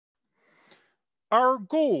Our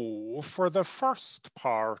goal for the first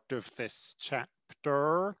part of this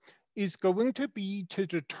chapter is going to be to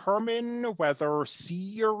determine whether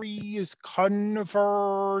series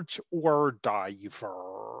converge or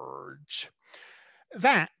diverge.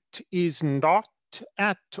 That is not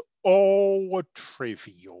at all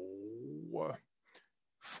trivial.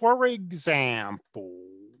 For example,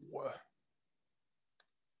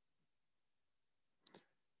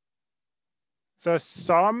 the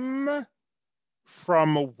sum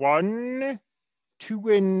from 1 to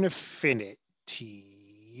infinity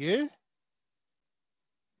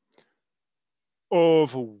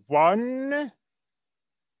of 1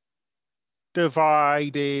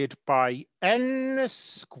 divided by n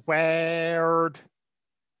squared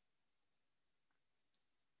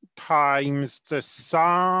times the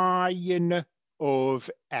sine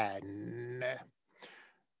of n.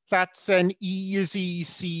 That's an easy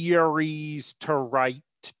series to write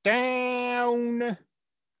down,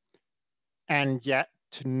 and yet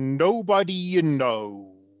nobody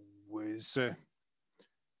knows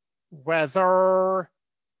whether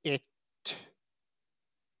it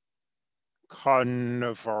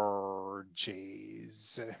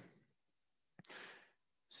converges.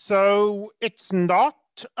 So it's not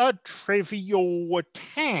a trivial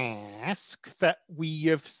task that we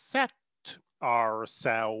have set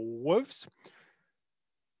ourselves,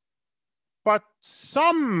 but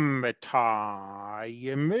sometimes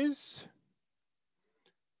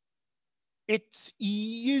it's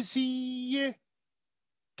easy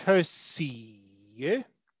to see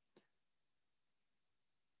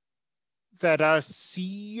that a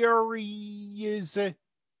series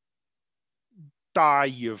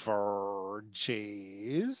diverges.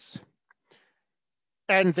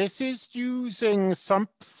 And this is using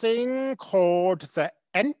something called the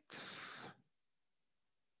nth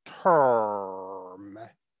term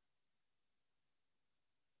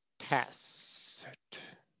test.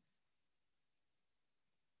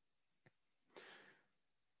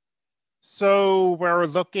 So we're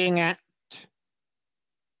looking at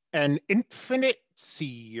an infinite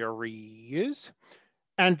series,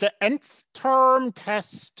 and the nth term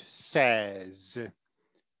test says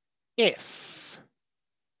if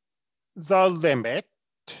the limit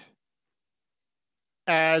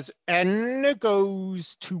as n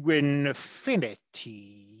goes to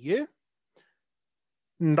infinity,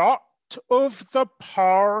 not of the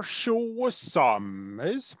partial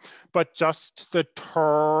sums, but just the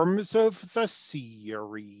terms of the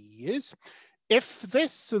series, if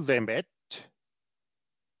this limit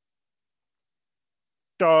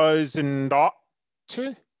does not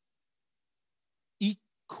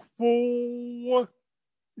equal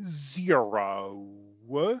 0,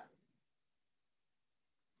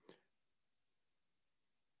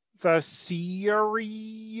 the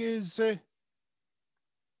series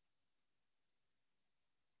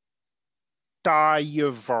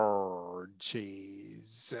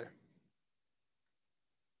diverges.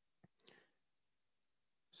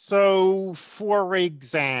 So, for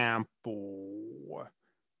example,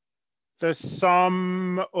 the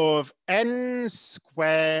sum of n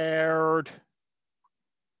squared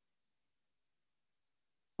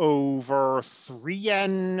over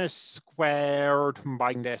 3n squared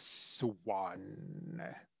minus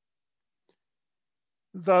 1.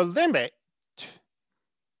 The limit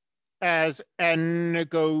as n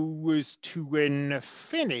goes to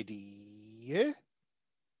infinity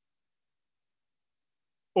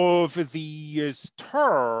of these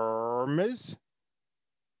terms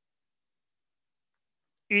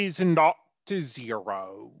is not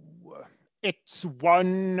 0. It's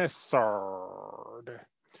 1/3.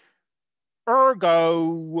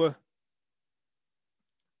 Ergo,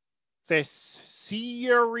 this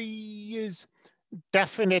series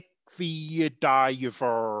definitely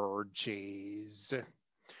diverges.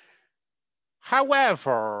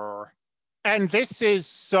 However, and this is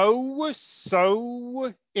so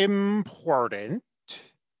important,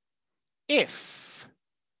 if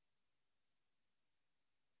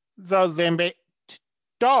the limit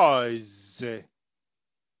does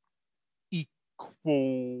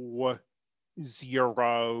equal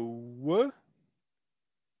 0,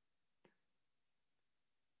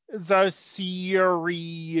 the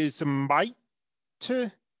series might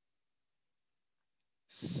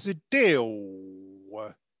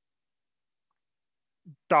still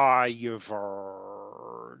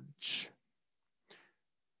diverge.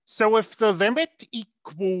 So if the limit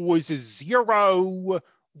equals 0,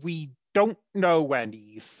 we don't know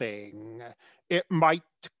anything. It might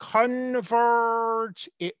converge,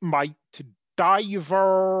 it might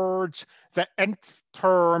diverge. The nth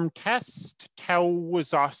term test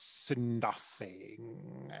tells us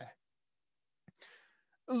nothing.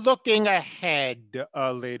 Looking ahead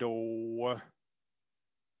a little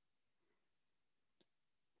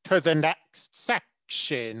to the next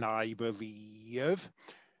section, I believe,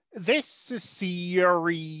 this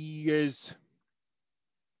series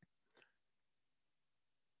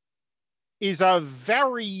is a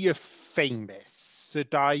very famous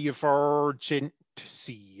divergent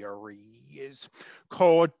series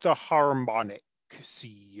called the harmonic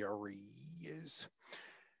series.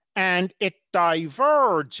 And it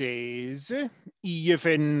diverges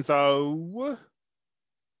even though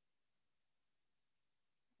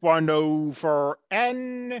 1 over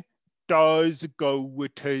n does go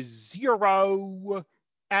to 0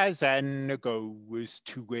 as n goes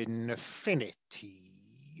to infinity.